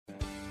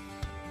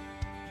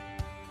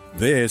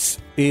This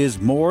is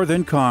More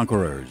Than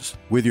Conquerors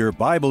with your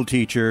Bible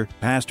teacher,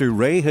 Pastor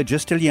Ray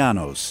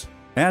Hagestilianos.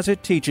 As a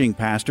teaching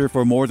pastor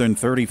for more than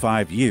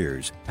 35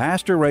 years,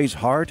 Pastor Ray's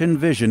heart and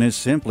vision is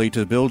simply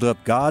to build up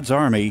God's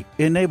army,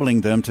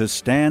 enabling them to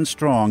stand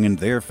strong in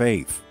their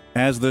faith.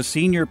 As the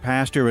senior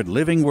pastor at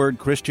Living Word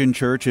Christian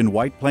Church in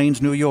White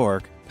Plains, New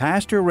York,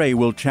 Pastor Ray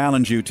will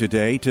challenge you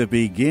today to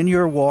begin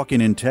your walk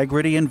in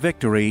integrity and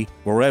victory,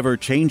 forever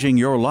changing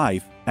your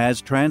life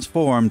as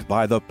transformed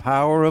by the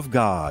power of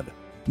God.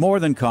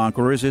 More Than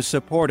Conquerors is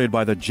supported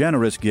by the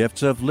generous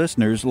gifts of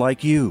listeners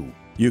like you.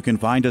 You can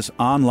find us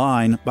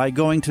online by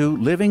going to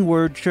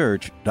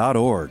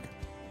livingwordchurch.org.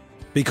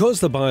 Because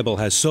the Bible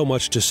has so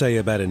much to say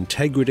about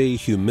integrity,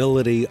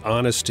 humility,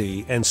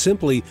 honesty, and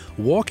simply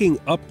walking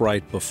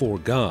upright before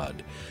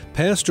God,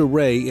 Pastor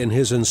Ray, in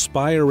his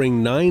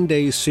inspiring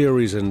 9-day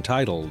series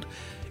entitled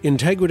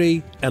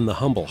Integrity and the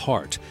Humble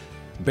Heart,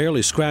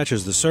 barely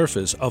scratches the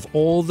surface of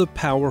all the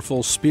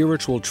powerful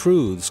spiritual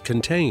truths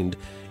contained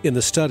in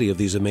the study of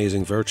these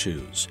amazing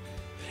virtues.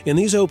 In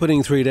these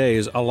opening 3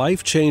 days, a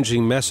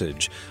life-changing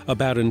message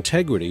about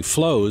integrity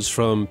flows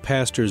from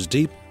Pastor's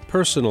deep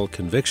personal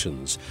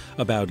convictions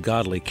about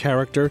godly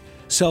character,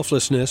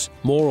 selflessness,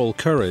 moral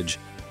courage,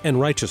 and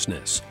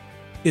righteousness.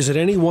 Is it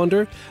any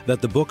wonder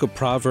that the book of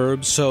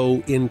Proverbs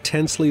so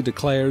intensely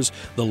declares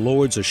the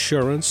Lord's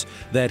assurance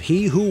that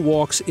he who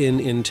walks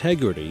in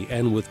integrity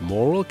and with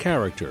moral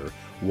character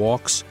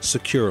walks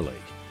securely?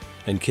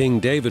 And King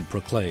David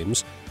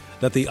proclaims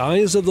that the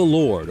eyes of the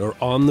Lord are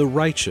on the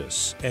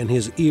righteous, and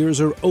his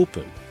ears are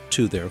open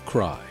to their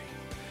cry.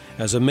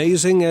 As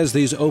amazing as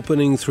these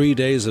opening 3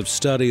 days of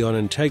study on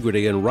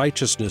integrity and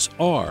righteousness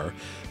are,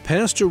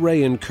 Pastor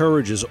Ray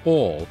encourages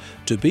all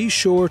to be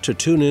sure to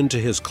tune in to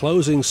his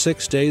closing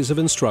 6 days of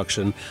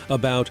instruction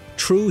about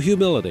true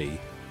humility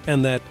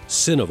and that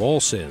sin of all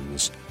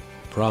sins,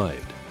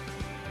 pride.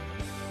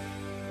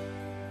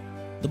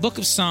 The book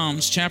of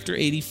Psalms, chapter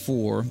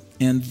 84,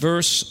 and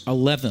verse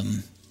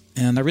 11.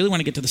 And I really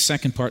want to get to the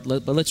second part,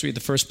 but let's read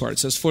the first part. It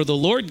says, "For the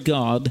Lord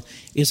God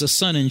is a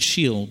sun and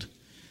shield.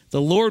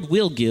 The Lord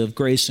will give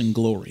grace and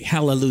glory."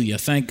 Hallelujah.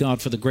 Thank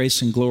God for the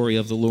grace and glory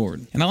of the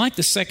Lord. And I like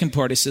the second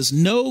part. It says,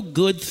 "No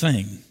good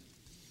thing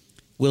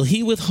will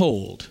he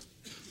withhold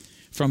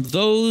from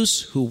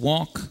those who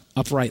walk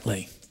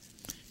uprightly."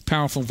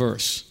 Powerful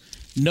verse.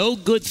 No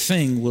good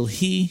thing will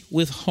he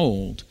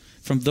withhold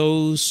from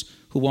those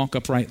who walk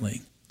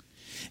uprightly.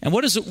 And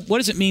what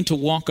does it mean to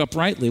walk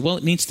uprightly? Well,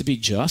 it means to be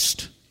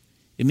just.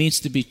 It means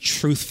to be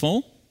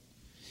truthful.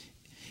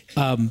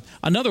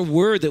 Another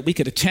word that we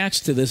could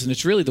attach to this, and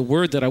it's really the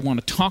word that I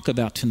want to talk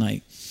about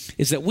tonight,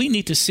 is that we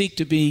need to seek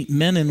to be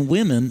men and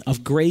women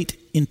of great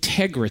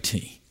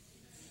integrity.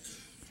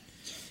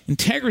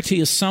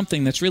 Integrity is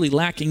something that's really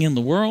lacking in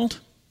the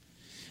world.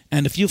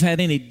 And if you've had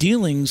any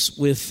dealings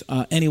with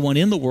anyone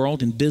in the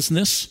world, in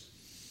business,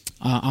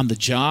 on the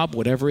job,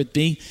 whatever it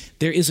be,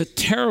 there is a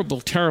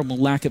terrible, terrible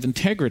lack of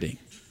integrity.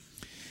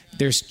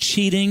 There's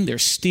cheating,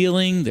 there's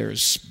stealing,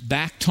 there's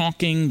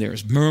back-talking,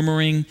 there's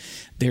murmuring,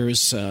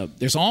 there's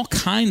all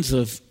kinds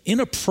of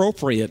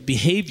inappropriate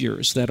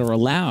behaviors that are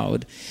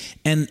allowed,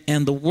 and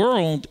the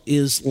world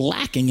is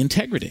lacking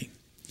integrity.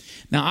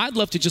 Now, I'd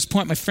love to just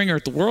point my finger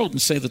at the world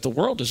and say that the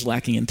world is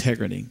lacking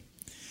integrity.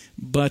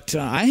 But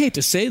I hate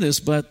to say this,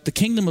 but the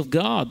kingdom of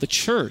God, the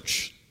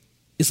church,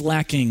 is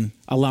lacking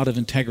a lot of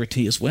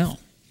integrity as well.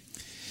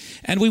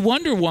 And we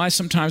wonder why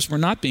sometimes we're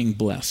not being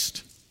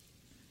blessed.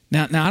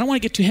 Now, I don't want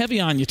to get too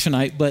heavy on you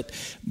tonight, but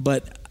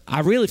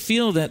I really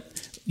feel that,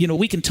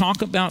 we can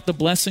talk about the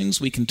blessings.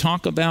 We can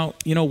talk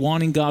about,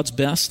 wanting God's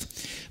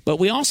best. But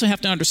we also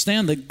have to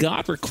understand that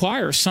God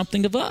requires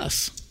something of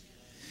us.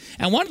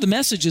 And one of the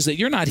messages that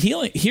you're not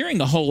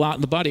hearing a whole lot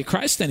in the body of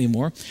Christ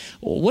anymore,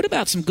 well, what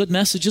about some good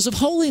messages of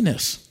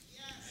holiness?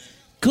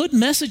 Good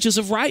messages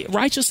of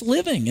righteous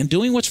living and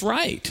doing what's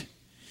right.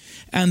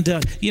 And,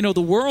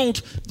 the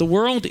world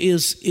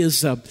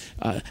is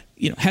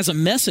has a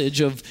message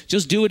of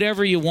just do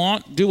whatever you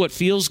want, do what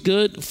feels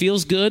good. If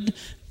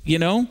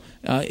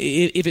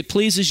it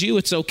pleases you,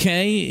 it's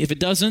okay. If it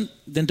doesn't,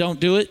 then don't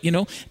do it,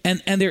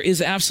 And there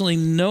is absolutely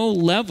no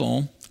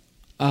level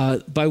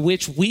by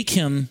which we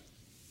can,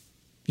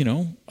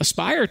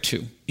 aspire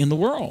to in the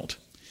world.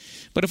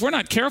 But if we're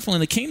not careful in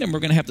the kingdom, we're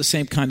going to have the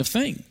same kind of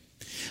thing.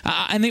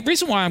 And the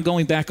reason why I'm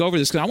going back over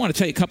this, because I want to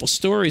tell you a couple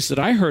stories that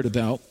I heard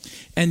about.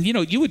 And,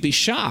 you would be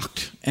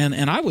shocked. And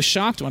I was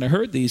shocked when I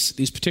heard these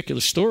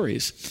particular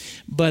stories.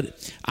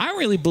 But I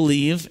really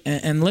believe,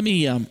 and let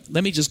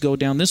me just go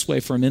down this way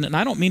for a minute. And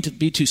I don't mean to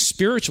be too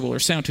spiritual or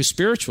sound too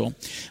spiritual,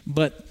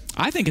 but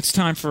I think it's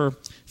time for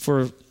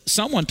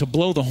someone to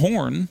blow the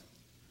horn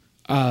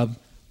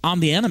on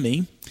the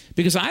enemy,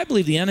 because I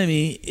believe the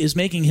enemy is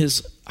making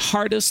his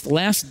hardest,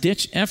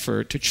 last-ditch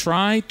effort to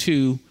try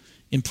to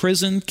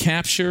imprison,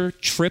 capture,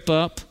 trip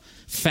up,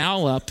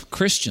 foul up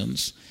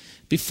Christians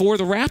before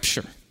the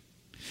rapture.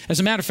 As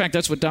a matter of fact,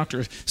 that's what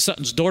Dr.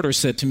 Sutton's daughter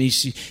said to me.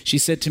 She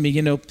said to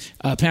me,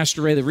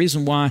 Pastor Ray, the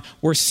reason why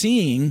we're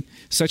seeing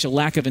such a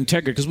lack of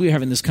integrity, because we were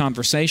having this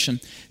conversation,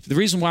 the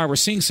reason why we're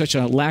seeing such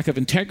a lack of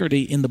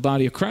integrity in the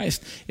body of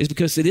Christ is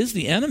because it is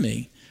the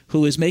enemy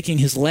who is making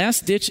his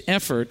last-ditch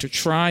effort to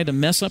try to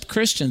mess up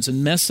Christians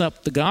and mess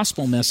up the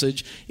gospel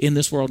message in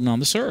this world and on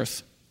this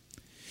earth.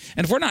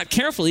 And if we're not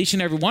careful, each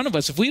and every one of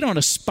us, if we don't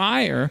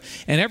aspire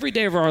and every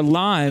day of our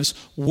lives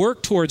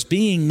work towards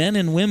being men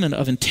and women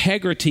of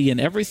integrity in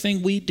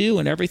everything we do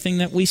and everything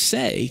that we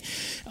say,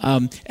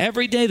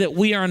 every day that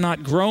we are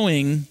not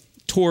growing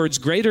towards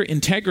greater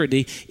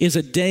integrity is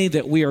a day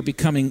that we are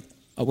becoming,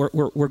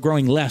 we're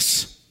growing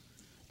less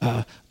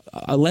a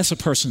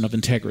person of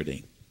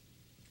integrity.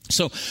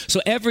 So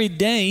every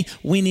day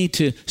we need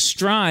to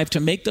strive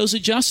to make those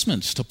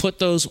adjustments, to put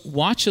those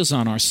watches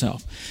on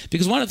ourselves.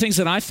 Because one of the things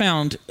that I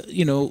found,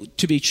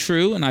 to be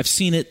true, and I've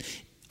seen it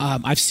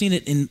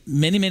in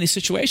many, many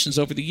situations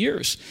over the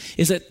years,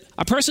 is that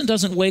a person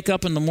doesn't wake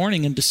up in the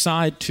morning and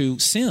decide to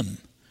sin.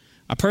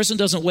 A person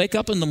doesn't wake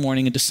up in the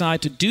morning and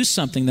decide to do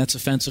something that's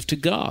offensive to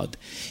God.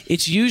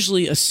 It's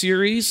usually a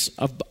series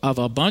of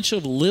a bunch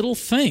of little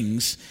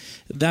things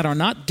that are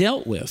not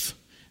dealt with,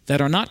 that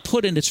are not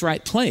put in its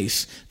right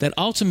place, that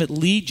ultimately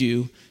lead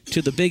you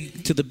to the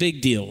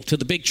big deal, to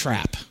the big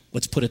trap.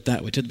 Let's put it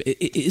that way.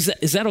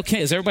 Is that okay?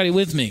 Is everybody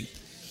with me?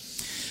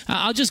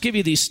 I'll just give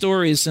you these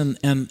stories, and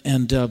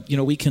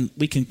we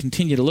can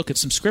continue to look at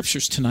some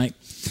scriptures tonight.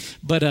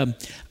 But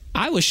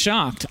I was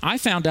shocked. I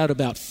found out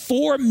about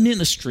 4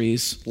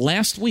 ministries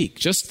last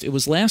week. It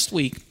was last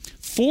week.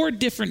 4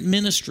 different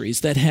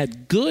ministries that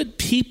had good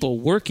people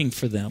working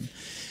for them.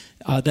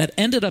 That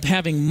ended up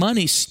having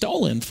money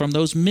stolen from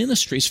those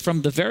ministries,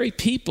 from the very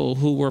people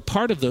who were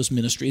part of those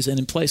ministries and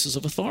in places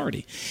of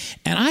authority.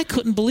 And I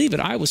couldn't believe it.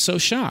 I was so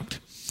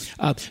shocked.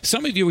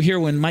 Some of you were here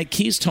when Mike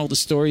Keyes told the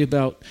story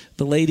about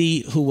the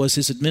lady who was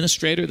his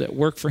administrator that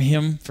worked for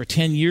him for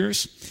 10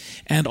 years.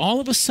 And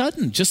all of a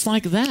sudden, just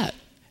like that,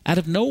 out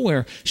of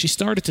nowhere, she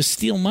started to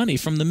steal money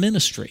from the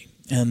ministry.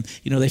 And,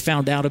 they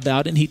found out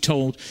about it, and he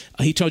told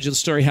you the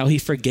story how he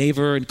forgave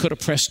her and could have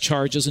pressed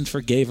charges and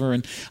forgave her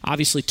and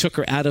obviously took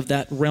her out of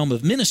that realm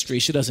of ministry.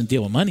 She doesn't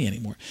deal with money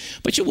anymore.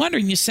 But you wonder,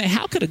 and you say,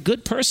 how could a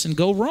good person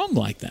go wrong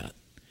like that?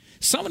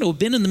 Someone who had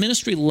been in the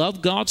ministry,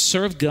 loved God,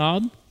 served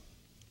God,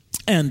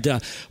 and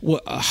a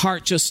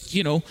heart just,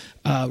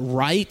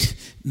 right,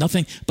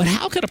 nothing. But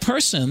how could a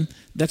person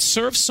that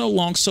served so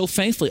long, so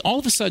faithfully, all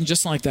of a sudden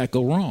just like that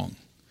go wrong?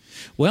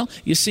 Well,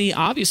 you see,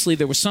 obviously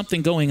there was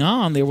something going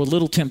on. There were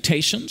little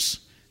temptations.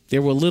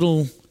 There were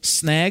little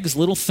snags,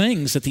 little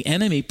things that the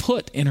enemy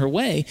put in her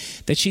way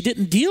that she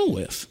didn't deal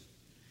with.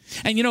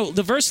 And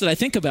the verse that I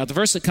think about, the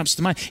verse that comes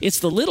to mind, it's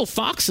the little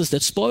foxes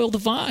that spoil the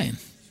vine.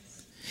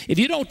 If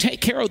you don't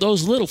take care of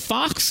those little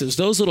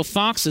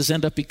foxes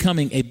end up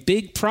becoming a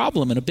big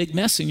problem and a big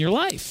mess in your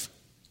life.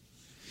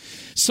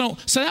 So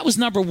that was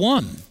number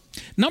 1.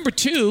 Number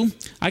 2,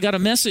 I got a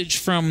message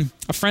from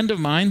a friend of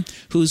mine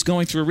who's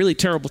going through a really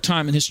terrible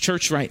time in his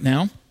church right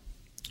now.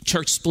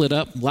 Church split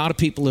up. A lot of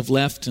people have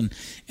left and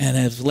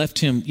have left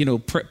him,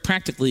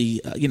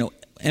 practically,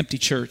 empty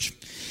church.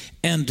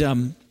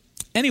 And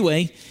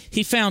anyway,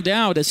 he found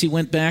out as he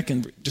went back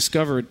and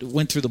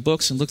went through the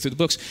books and looked through the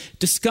books,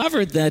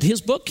 discovered that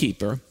his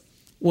bookkeeper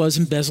was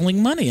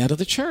embezzling money out of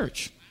the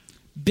church.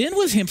 Been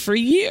with him for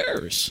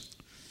years.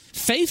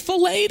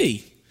 Faithful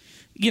lady.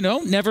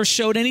 Never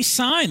showed any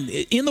sign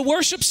in the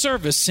worship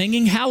service,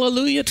 singing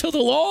hallelujah to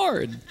the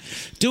Lord,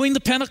 doing the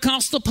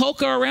Pentecostal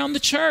polka around the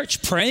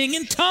church, praying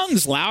in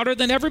tongues louder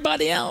than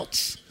everybody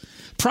else,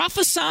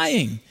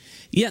 prophesying,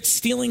 yet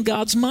stealing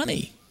God's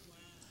money.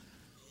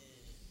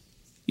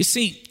 You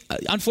see,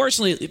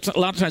 unfortunately, a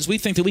lot of times we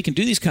think that we can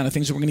do these kind of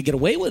things and we're going to get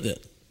away with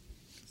it.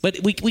 But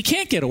we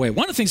can't get away.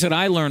 One of the things that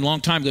I learned a long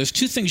time ago, there's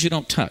 2 things you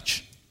don't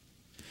touch.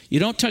 You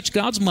don't touch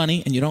God's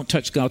money and you don't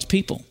touch God's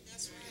people.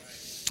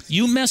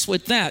 You mess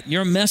with that,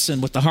 you're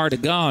messing with the heart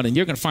of God, and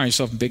you're going to find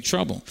yourself in big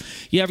trouble.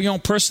 You have your own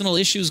personal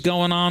issues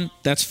going on,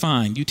 that's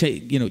fine.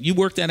 You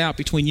work that out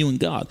between you and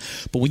God.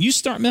 But when you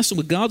start messing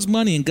with God's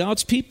money and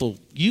God's people,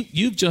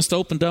 you've just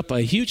opened up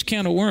a huge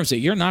can of worms that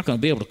you're not going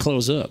to be able to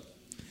close up.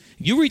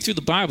 You read through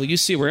the Bible, you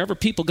see wherever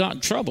people got in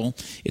trouble,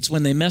 it's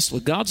when they messed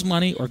with God's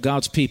money or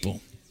God's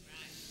people.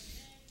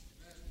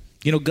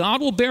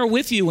 God will bear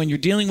with you when you're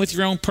dealing with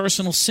your own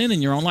personal sin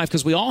in your own life,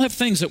 because we all have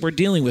things that we're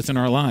dealing with in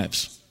our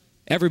lives.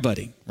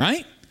 Everybody,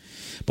 right?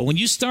 But when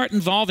you start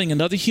involving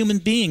another human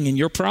being in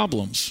your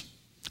problems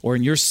or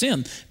in your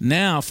sin,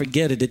 now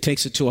forget it. It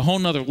takes it to a whole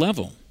nother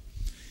level,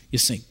 you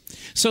see.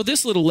 So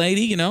this little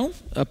lady,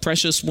 a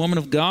precious woman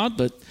of God,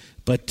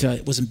 but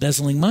was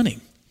embezzling money.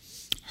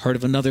 Heard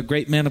of another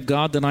great man of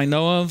God that I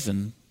know of,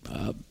 and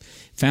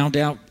found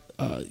out,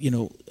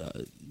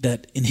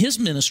 that in his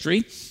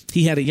ministry,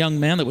 he had a young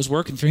man that was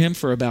working for him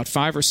for about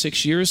 5 or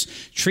 6 years,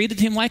 treated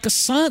him like a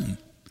son.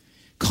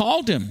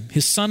 Called him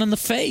his son in the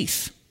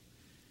faith,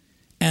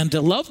 and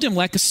loved him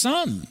like a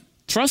son,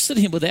 trusted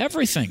him with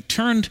everything,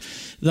 turned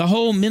the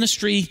whole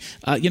ministry,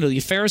 the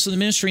affairs of the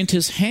ministry into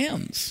his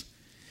hands.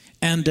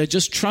 and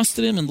just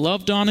trusted him and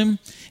loved on him.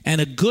 And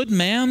a good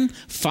man,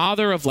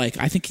 father of I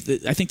think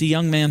the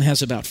young man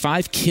has about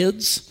 5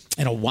 kids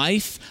and a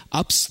wife,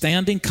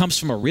 upstanding, comes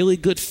from a really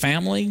good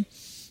family,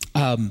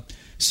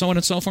 so on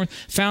and so forth.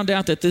 Found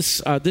out that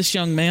this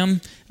young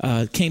man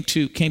came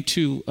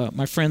to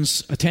my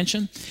friend's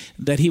attention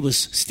that he was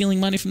stealing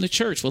money from the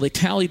church. Well, they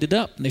tallied it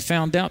up, and they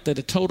found out that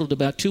it totaled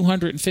about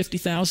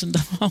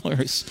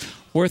 $250,000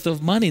 worth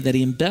of money that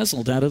he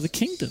embezzled out of the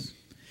kingdom.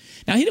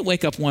 Now, he didn't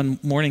wake up one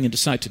morning and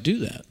decide to do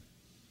that.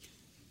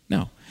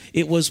 No.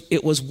 It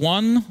was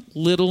one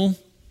little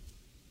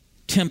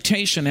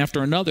temptation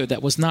after another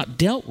that was not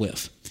dealt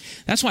with.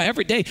 That's why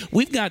every day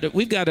we've got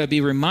to be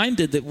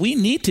reminded that we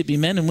need to be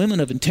men and women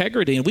of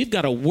integrity, and we've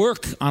got to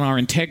work on our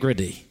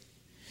integrity.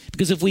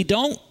 Because if we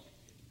don't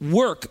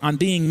work on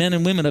being men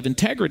and women of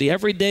integrity,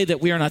 every day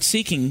that we are not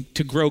seeking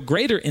to grow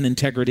greater in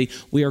integrity,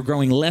 we are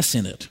growing less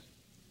in it.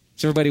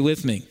 Is everybody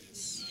with me?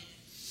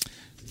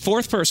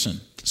 4th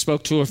person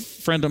spoke to a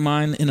friend of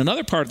mine in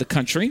another part of the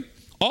country,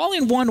 all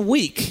in 1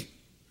 week.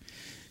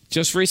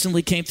 Just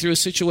recently came through a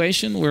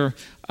situation where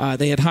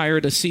they had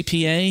hired a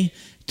CPA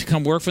to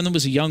come work for them. It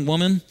was a young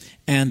woman,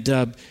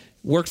 and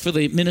worked for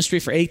the ministry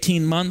for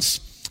 18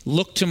 months.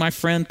 Looked to my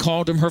friend,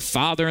 called him her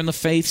father in the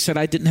faith, said,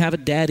 I didn't have a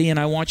daddy, and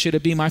I want you to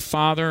be my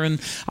father,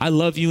 and I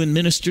love you, and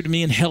minister to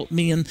me and help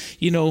me, and,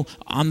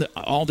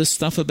 all this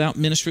stuff about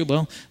ministry.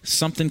 Well,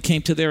 something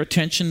came to their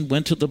attention,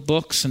 went to the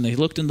books, and they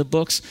looked in the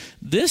books.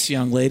 This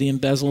young lady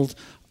embezzled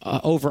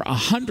over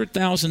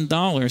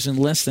 $100,000 in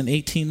less than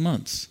 18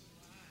 months.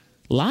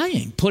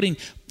 Lying,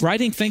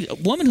 writing things, a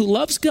woman who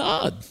loves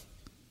God.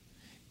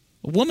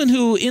 A woman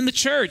who in the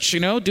church,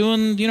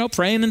 doing,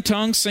 praying in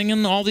tongues,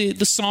 singing all the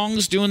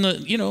songs, doing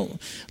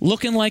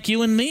looking like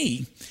you and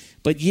me.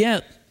 But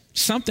yet,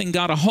 something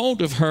got a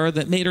hold of her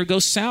that made her go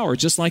sour,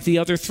 just like the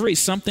other 3.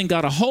 Something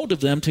got a hold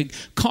of them to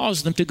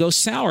cause them to go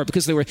sour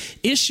because there were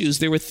issues,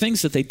 there were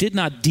things that they did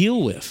not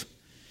deal with.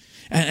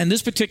 And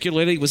this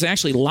particular lady was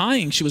actually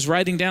lying. She was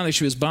writing down that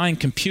she was buying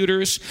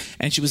computers,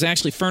 and she was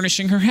actually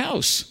furnishing her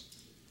house.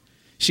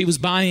 She was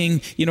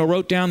buying,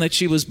 wrote down that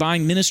she was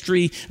buying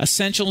ministry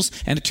essentials,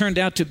 and it turned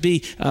out to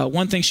be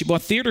one thing. She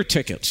bought theater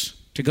tickets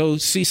to go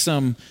see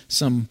some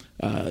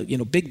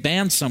big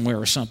band somewhere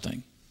or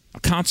something, a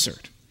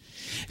concert.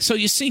 So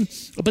you see,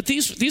 but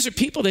these are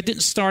people that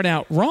didn't start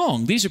out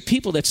wrong. These are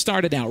people that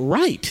started out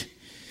right.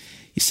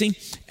 You see,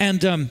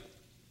 and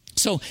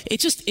so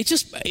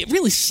it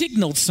really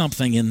signaled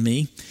something in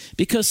me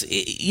because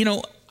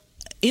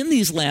in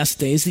these last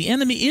days, the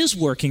enemy is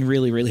working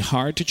really, really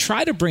hard to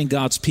try to bring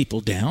God's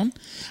people down.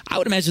 I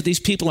would imagine these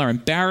people are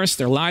embarrassed.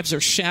 Their lives are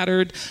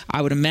shattered.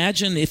 I would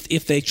imagine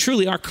if they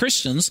truly are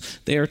Christians,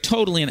 they are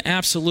totally and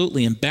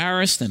absolutely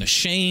embarrassed and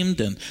ashamed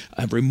and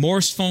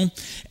remorseful.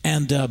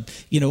 And,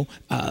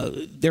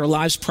 their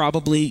lives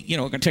probably, are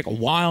going to take a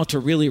while to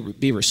really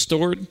be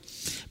restored.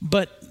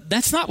 But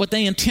that's not what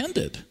they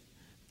intended.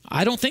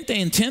 I don't think they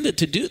intended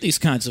to do these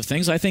kinds of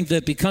things. I think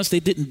that because they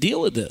didn't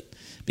deal with it,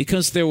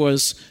 because there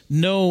was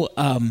no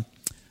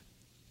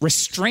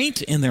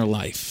restraint in their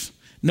life,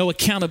 no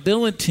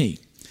accountability,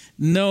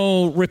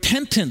 no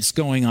repentance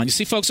going on. You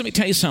see, folks, let me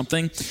tell you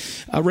something.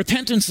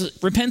 Repentance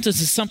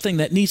is something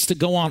that needs to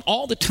go on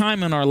all the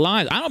time in our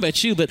lives. I don't know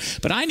about you, but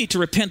I need to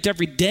repent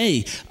every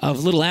day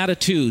of little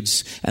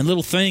attitudes and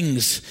little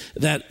things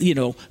that,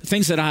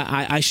 things that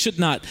I should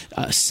not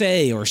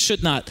say or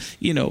should not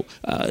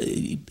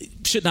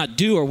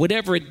do or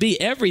whatever it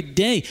be. Every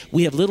day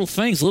we have little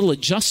things, little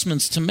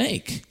adjustments to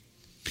make.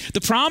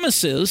 The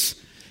promise is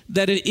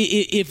that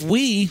if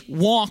we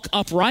walk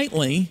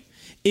uprightly,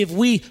 if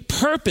we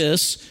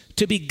purpose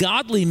to be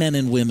godly men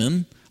and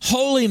women,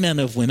 holy men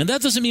of women,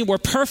 that doesn't mean we're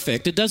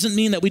perfect. It doesn't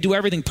mean that we do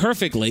everything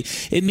perfectly.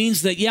 It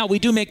means that, we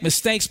do make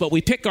mistakes, but we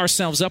pick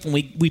ourselves up and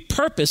we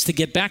purpose to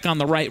get back on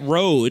the right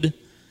road.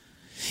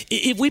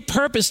 If we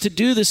purpose to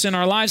do this in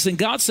our lives, then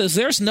God says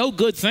there's no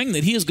good thing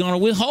that he is going to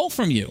withhold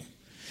from you.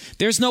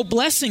 There's no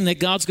blessing that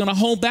God's going to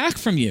hold back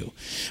from you.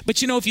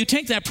 But if you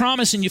take that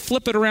promise and you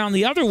flip it around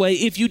the other way,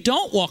 if you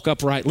don't walk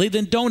uprightly,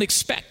 then don't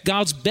expect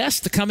God's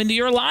best to come into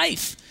your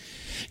life.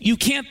 You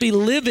can't be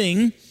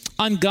living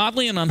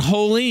ungodly and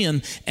unholy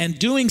and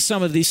doing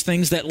some of these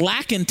things that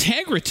lack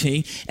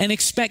integrity and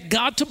expect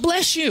God to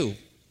bless you.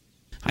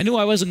 I knew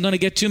I wasn't going to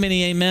get too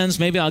many amens.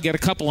 Maybe I'll get a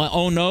couple of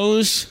oh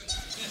no's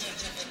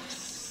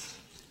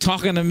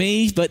talking to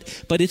me,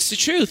 but it's the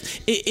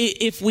truth.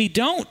 If we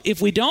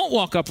don't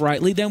walk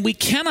uprightly, then we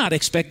cannot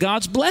expect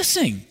God's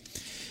blessing.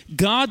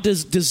 God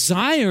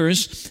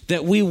desires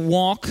that we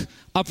walk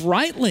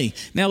uprightly.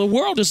 Now, the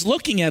world is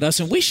looking at us,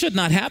 and we should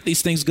not have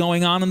these things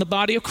going on in the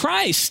body of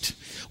Christ.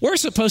 We're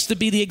supposed to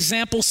be the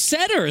example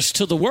setters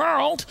to the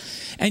world,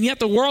 and yet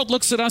the world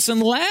looks at us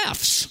and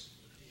laughs.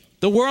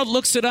 The world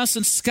looks at us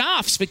and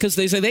scoffs because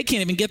they say they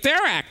can't even get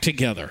their act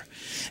together.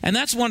 And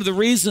that's one of the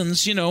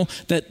reasons,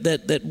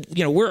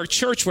 that we're a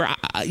church where,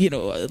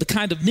 the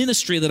kind of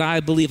ministry that I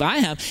believe I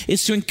have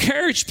is to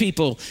encourage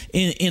people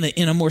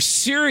in a more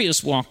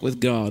serious walk with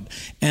God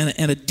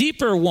and a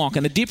deeper walk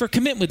and a deeper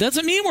commitment.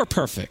 Doesn't mean we're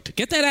perfect.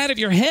 Get that out of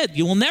your head.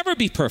 You will never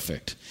be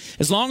perfect.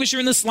 As long as you're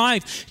in this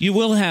life, you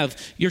will have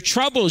your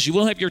troubles, you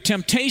will have your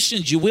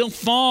temptations, you will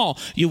fall,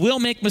 you will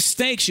make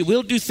mistakes, you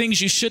will do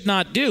things you should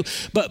not do.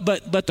 But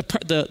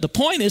the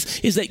point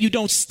is that you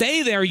don't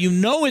stay there. You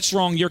know it's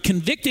wrong. You're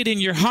convicted in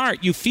your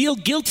heart. You feel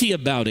guilty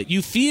about it.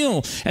 You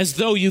feel as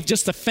though you've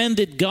just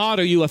offended God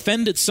or you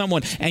offended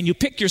someone, and you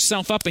pick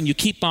yourself up and you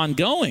keep on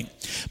going.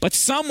 But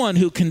someone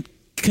who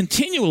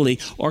continually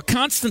or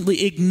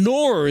constantly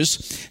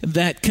ignores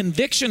that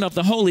conviction of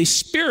the Holy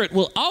Spirit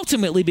will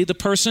ultimately be the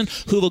person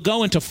who will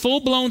go into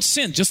full-blown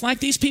sin, just like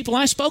these people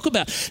I spoke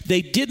about.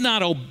 They did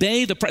not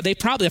obey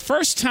the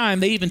first time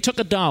they even took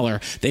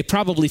 $1, they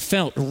probably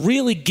felt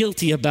really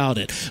guilty about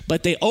it,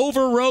 but they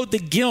overrode the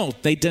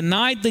guilt. They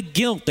denied the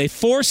guilt. They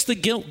forced the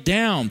guilt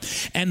down,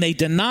 and they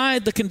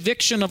denied the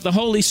conviction of the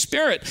Holy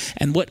Spirit.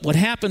 And what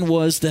happened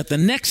was that the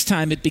next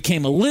time it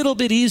became a little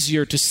bit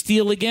easier to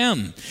steal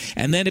again,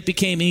 and then it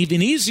became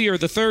even easier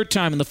the third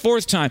time and the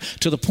fourth time,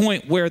 to the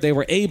point where they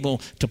were able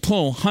to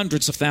pull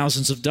hundreds of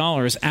thousands of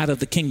dollars out of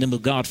the kingdom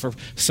of God for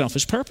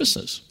selfish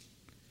purposes.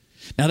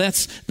 Now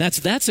that's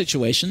that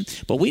situation,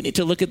 but we need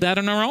to look at that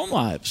in our own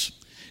lives.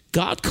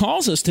 God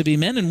calls us to be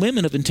men and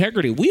women of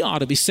integrity. We ought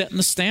to be setting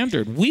the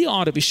standard. We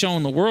ought to be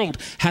showing the world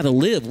how to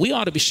live. We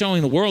ought to be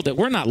showing the world that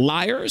we're not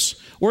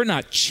liars. We're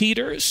not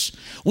cheaters.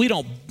 We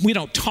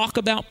don't talk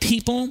about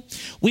people.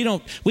 We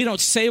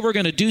don't say we're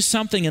going to do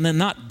something and then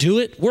not do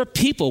it. We're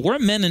people. We're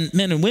men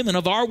and women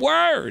of our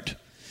word.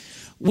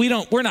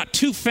 We're not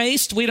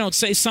two-faced. We don't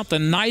say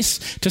something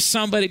nice to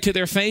somebody to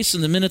their face,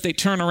 and the minute they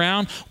turn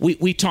around,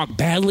 we talk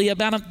badly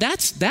about them.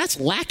 That's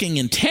lacking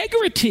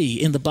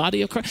integrity in the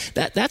body of Christ.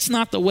 That's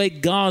not the way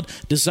God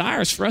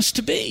desires for us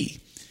to be.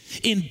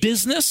 In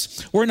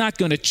business, we're not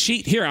going to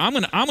cheat. Here, I'm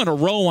going to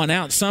roll one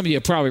out. Some of you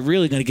are probably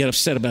really going to get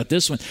upset about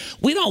this one.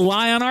 We don't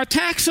lie on our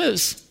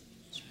taxes.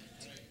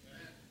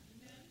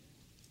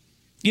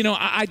 You know,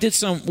 I did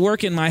some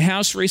work in my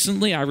house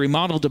recently. I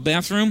remodeled a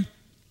bathroom.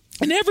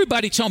 And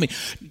everybody told me,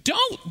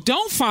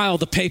 don't file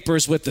the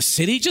papers with the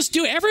city. Just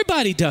do.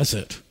 Everybody does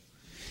it.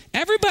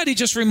 Everybody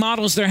just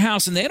remodels their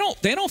house, and they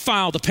don't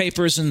file the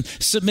papers and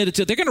submit it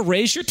to. They're going to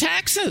raise your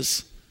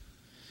taxes.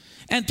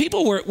 And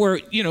people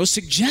were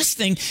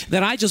suggesting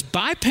that I just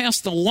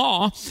bypass the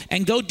law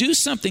and go do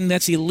something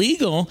that's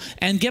illegal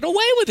and get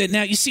away with it.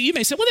 Now, you see, you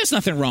may say, well, there's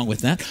nothing wrong with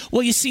that.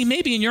 Well, you see,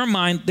 maybe in your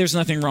mind, there's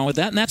nothing wrong with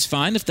that, and that's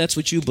fine. If that's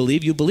what you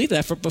believe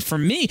that. But for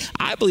me,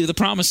 I believe the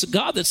promise of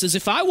God that says,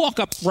 if I walk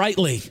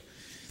uprightly,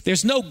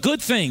 there's no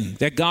good thing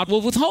that God will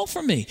withhold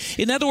from me.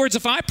 In other words,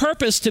 if I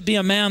purpose to be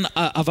a man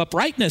of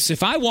uprightness,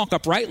 if I walk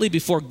uprightly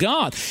before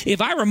God, if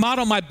I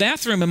remodel my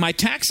bathroom and my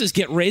taxes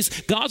get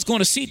raised, God's going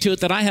to see to it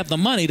that I have the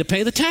money to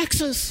pay the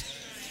taxes.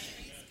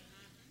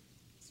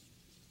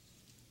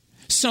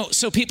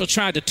 So people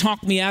tried to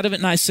talk me out of it,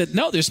 and I said,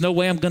 no, there's no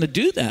way I'm going to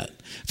do that.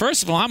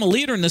 First of all, I'm a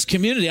leader in this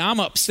community. I'm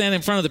up standing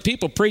in front of the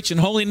people preaching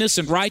holiness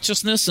and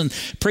righteousness and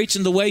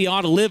preaching the way you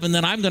ought to live, and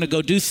then I'm going to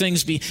go do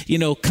things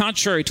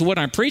contrary to what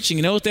I'm preaching.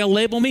 You know what they'll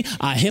label me?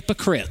 A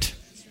hypocrite.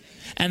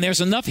 And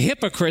there's enough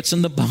hypocrites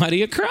in the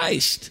body of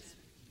Christ.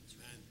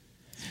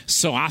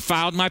 So I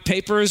filed my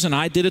papers, and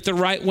I did it the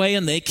right way,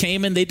 and they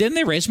came and they did, and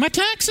they raised my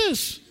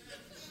taxes.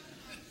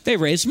 They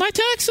raised my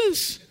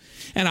taxes.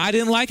 And I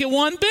didn't like it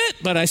one bit,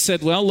 but I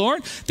said, well,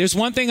 Lord, there's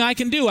one thing I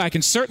can do. I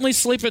can certainly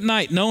sleep at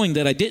night knowing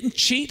that I didn't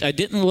cheat, I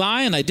didn't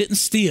lie, and I didn't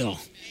steal.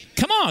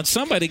 Come on,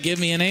 somebody give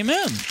me an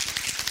amen.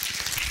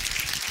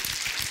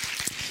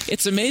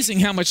 It's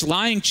amazing how much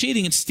lying,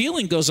 cheating, and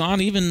stealing goes on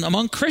even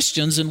among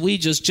Christians, and we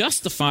just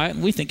justify it,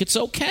 and we think it's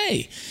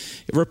okay.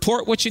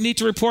 Report what you need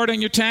to report on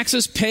your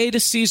taxes. Pay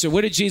to Caesar.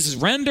 What did Jesus?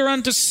 Render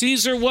unto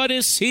Caesar what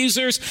is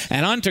Caesar's,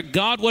 and unto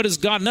God what is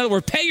God. In other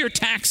words, pay your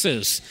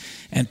taxes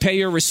and pay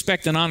your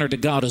respect and honor to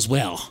God as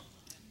well.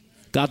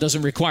 God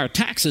doesn't require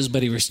taxes,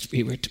 but he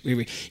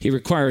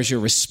requires your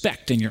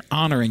respect and your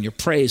honor and your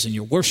praise and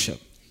your worship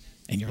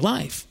and your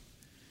life.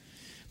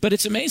 But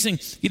it's amazing,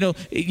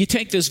 you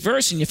take this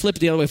verse and you flip it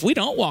the other way. If we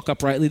don't walk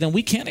uprightly, then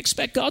we can't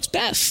expect God's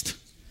best.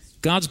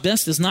 God's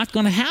best is not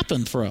going to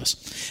happen for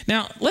us.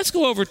 Now, let's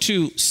go over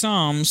to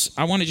Psalms.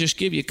 I want to just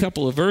give you a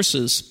couple of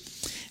verses.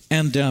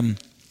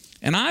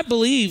 And I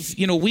believe,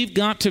 we've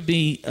got to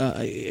be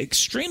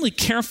extremely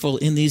careful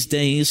in these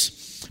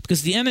days,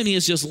 because the enemy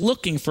is just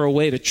looking for a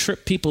way to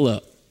trip people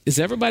up. Is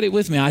everybody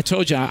with me? I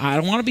told you, I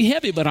don't want to be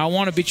heavy, but I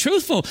want to be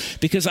truthful,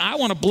 because I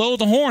want to blow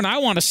the horn. I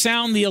want to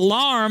sound the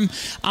alarm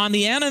on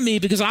the enemy,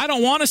 because I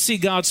don't want to see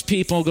God's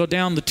people go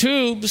down the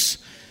tubes.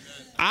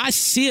 I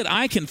see it.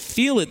 I can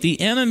feel it. The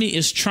enemy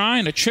is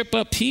trying to trip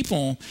up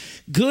people,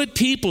 good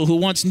people who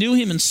once knew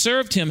him and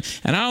served him.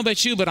 And I don't know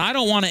about you, but I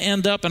don't want to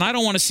end up, and I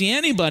don't want to see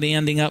anybody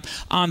ending up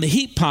on the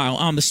heap pile,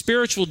 on the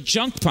spiritual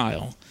junk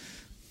pile.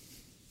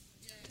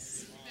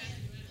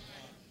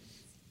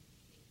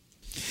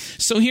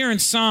 So here in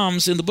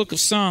Psalms, in the book of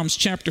Psalms,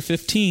 chapter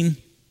 15,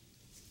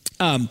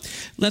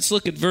 let's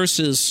look at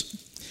verses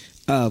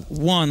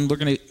 1. We're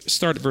going to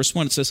start at verse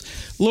 1. It says,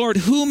 Lord,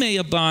 who may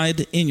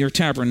abide in your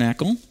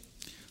tabernacle?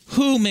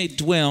 Who may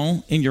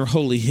dwell in your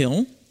holy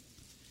hill?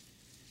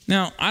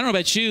 Now, I don't know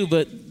about you,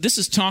 but this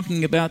is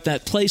talking about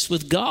that place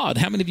with God.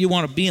 How many of you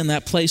want to be in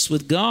that place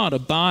with God,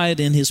 abide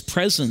in His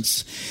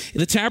presence?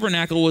 The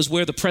tabernacle was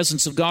where the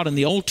presence of God in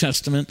the Old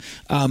Testament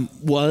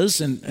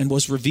was and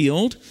was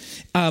revealed.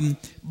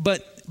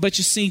 But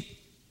you see,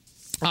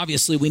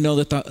 obviously we know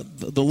that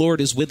the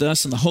Lord is with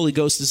us and the Holy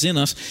Ghost is in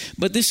us.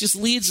 But this just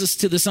leads us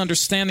to this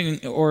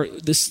understanding or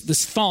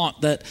this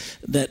thought that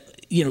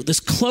this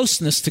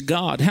closeness to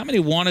God. How many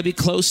want to be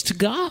close to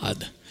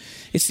God?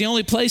 It's the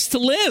only place to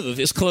live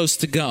is close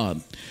to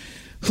God.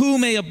 Who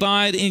may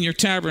abide in your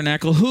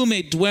tabernacle? Who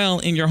may dwell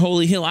in your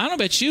holy hill? I don't know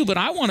about you, but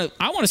I want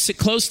to sit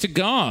close to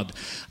God.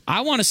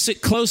 I want to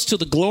sit close to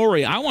the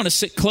glory. I want to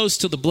sit close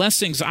to the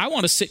blessings. I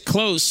want to sit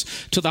close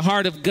to the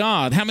heart of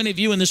God. How many of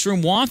you in this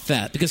room want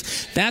that?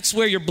 Because that's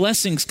where your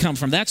blessings come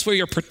from. That's where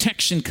your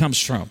protection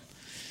comes from.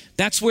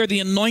 That's where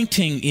the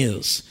anointing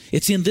is.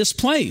 It's in this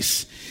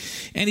place.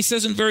 And he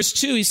says in verse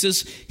 2, he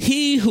says,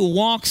 he who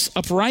walks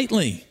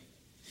uprightly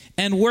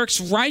and works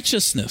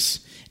righteousness,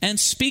 and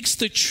speaks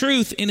the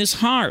truth in his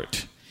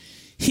heart.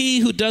 He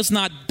who does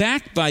not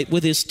backbite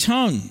with his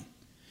tongue,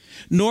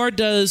 nor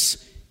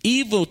does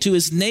evil to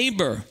his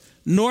neighbor,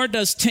 nor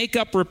does take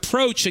up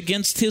reproach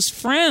against his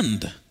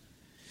friend.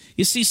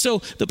 You see,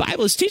 so the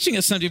Bible is teaching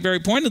us something very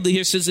pointedly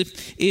here. It says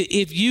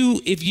if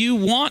you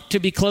want to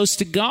be close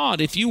to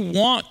God, if you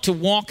want to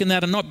walk in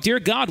that anointing, dear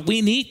God,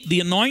 we need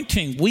the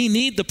anointing. We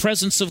need the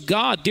presence of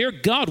God. Dear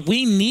God,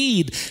 we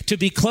need to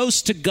be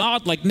close to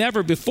God like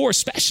never before,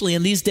 especially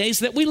in these days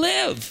that we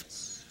live.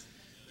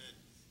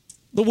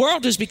 The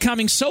world is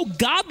becoming so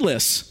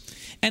godless,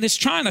 and it's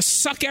trying to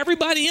suck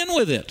everybody in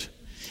with it.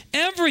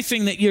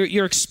 Everything that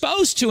you're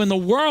exposed to in the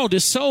world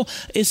is so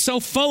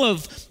full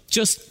of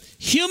just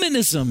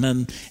humanism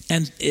and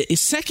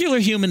secular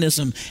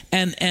humanism,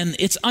 and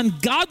it's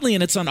ungodly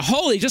and it's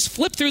unholy. Just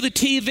flip through the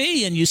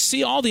TV and you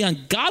see all the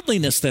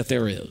ungodliness that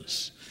there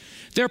is.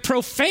 They're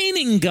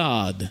profaning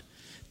God.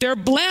 They're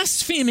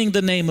blaspheming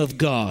the name of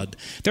God.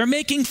 They're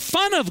making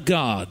fun of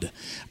God.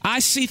 I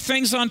see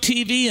things on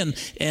TV and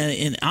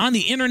on the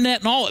internet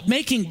and all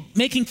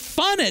making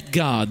fun at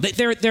God.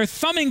 They're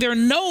thumbing their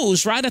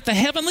nose right at the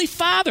Heavenly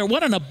Father.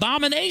 What an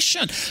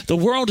abomination. The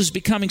world is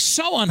becoming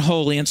so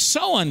unholy and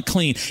so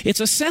unclean. It's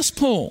a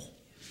cesspool,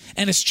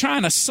 and it's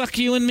trying to suck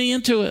you and me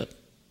into it.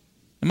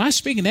 Am I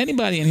speaking to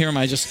anybody in here? Am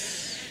I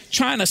just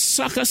trying to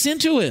suck us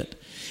into it?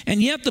 And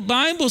yet the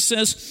Bible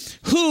says,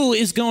 who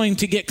is going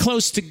to get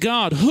close to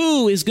God?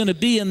 Who is going to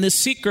be in this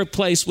secret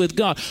place with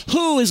God?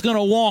 Who is going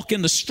to walk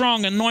in the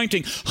strong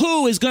anointing?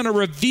 Who is going to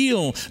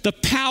reveal the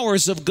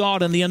powers of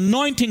God and the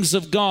anointings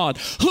of God?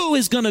 Who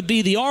is going to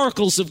be the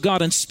oracles of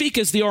God and speak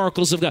as the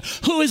oracles of God?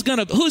 Who's going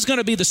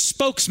to be the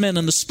spokesmen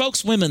and the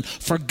spokeswomen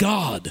for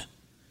God?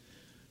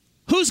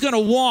 Who's going to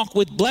walk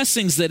with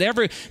blessings that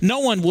no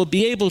one will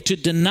be able to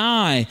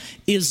deny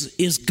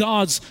is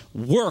God's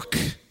work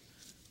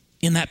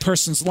in that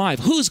person's life?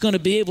 Who's going to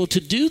be able to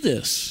do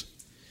this?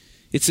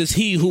 It says,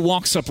 he who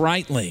walks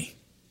uprightly.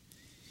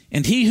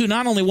 And he who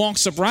not only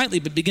walks uprightly,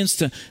 but begins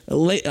to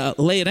lay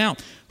it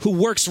out, who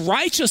works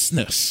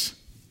righteousness.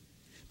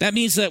 That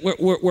means that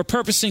we're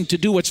purposing to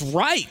do what's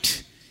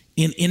right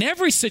in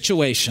every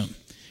situation,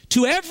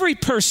 to every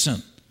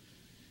person.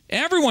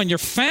 Everyone, your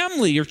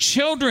family, your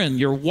children,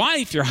 your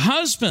wife, your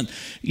husband,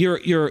 your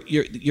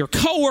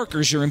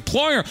coworkers, your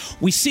employer.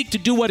 We seek to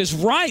do what is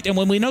right. And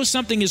when we know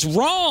something is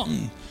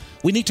wrong,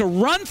 we need to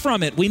run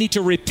from it. We need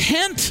to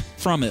repent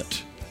from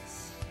it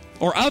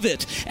or of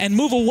it and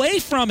move away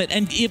from it.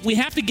 And if we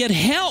have to get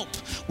help,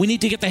 we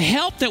need to get the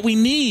help that we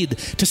need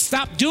to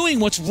stop doing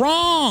what's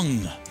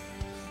wrong.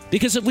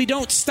 Because if we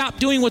don't stop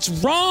doing what's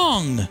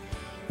wrong,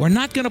 we're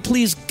not going to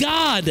please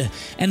God.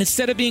 And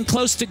instead of being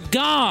close to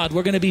God,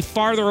 we're going to be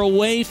farther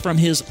away from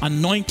His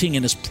anointing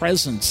and His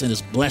presence and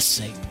His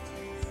blessing.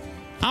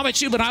 How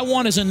about you? But I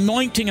want His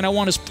anointing, and I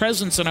want His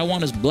presence, and I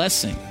want His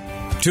blessing.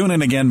 Tune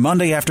in again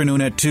Monday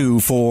afternoon at 2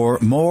 for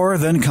More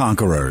Than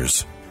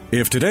Conquerors.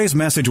 If today's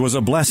message was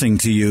a blessing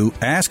to you,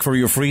 ask for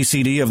your free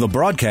CD of the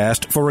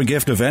broadcast for a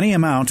gift of any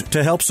amount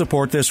to help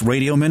support this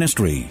radio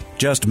ministry.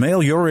 Just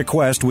mail your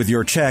request with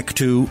your check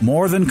to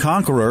More Than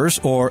Conquerors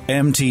or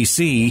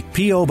MTC,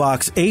 P.O.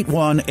 Box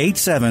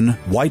 8187,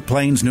 White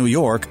Plains, New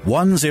York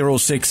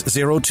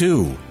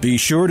 10602. Be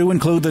sure to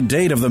include the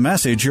date of the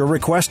message you're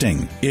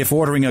requesting. If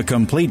ordering a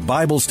complete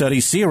Bible study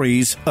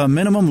series, a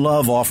minimum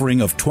love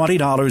offering of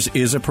 $20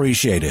 is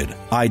appreciated.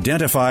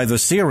 Identify the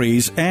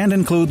series and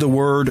include the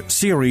word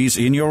series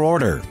in your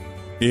order.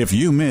 If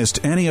you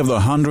missed any of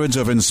the hundreds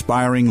of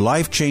inspiring,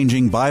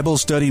 life-changing Bible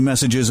study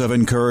messages of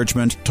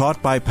encouragement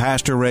taught by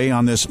Pastor Ray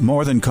on this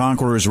More Than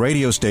Conquerors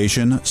radio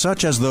station,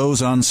 such as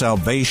those on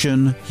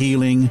salvation,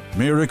 healing,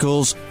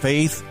 miracles,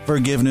 faith,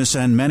 forgiveness,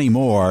 and many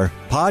more,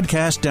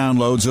 podcast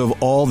downloads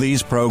of all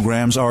these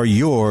programs are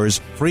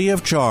yours free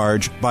of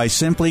charge by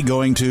simply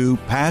going to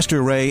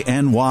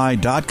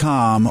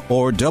PastorRayNY.com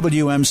or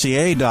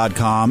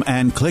WMCA.com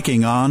and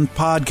clicking on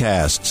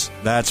Podcasts.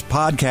 That's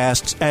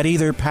podcasts at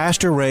either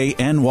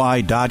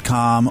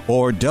PastorRayNY.com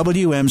or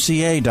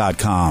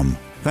WMCA.com.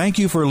 Thank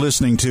you for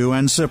listening to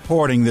and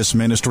supporting this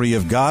ministry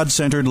of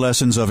God-centered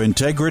lessons of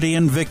integrity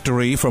and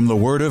victory from the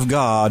Word of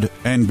God,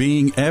 and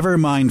being ever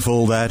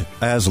mindful that,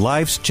 as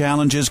life's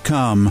challenges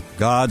come,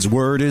 God's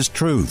Word is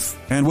truth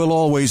and will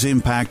always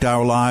impact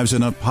our lives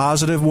in a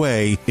positive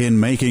way in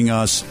making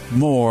us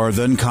more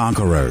than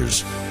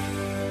conquerors.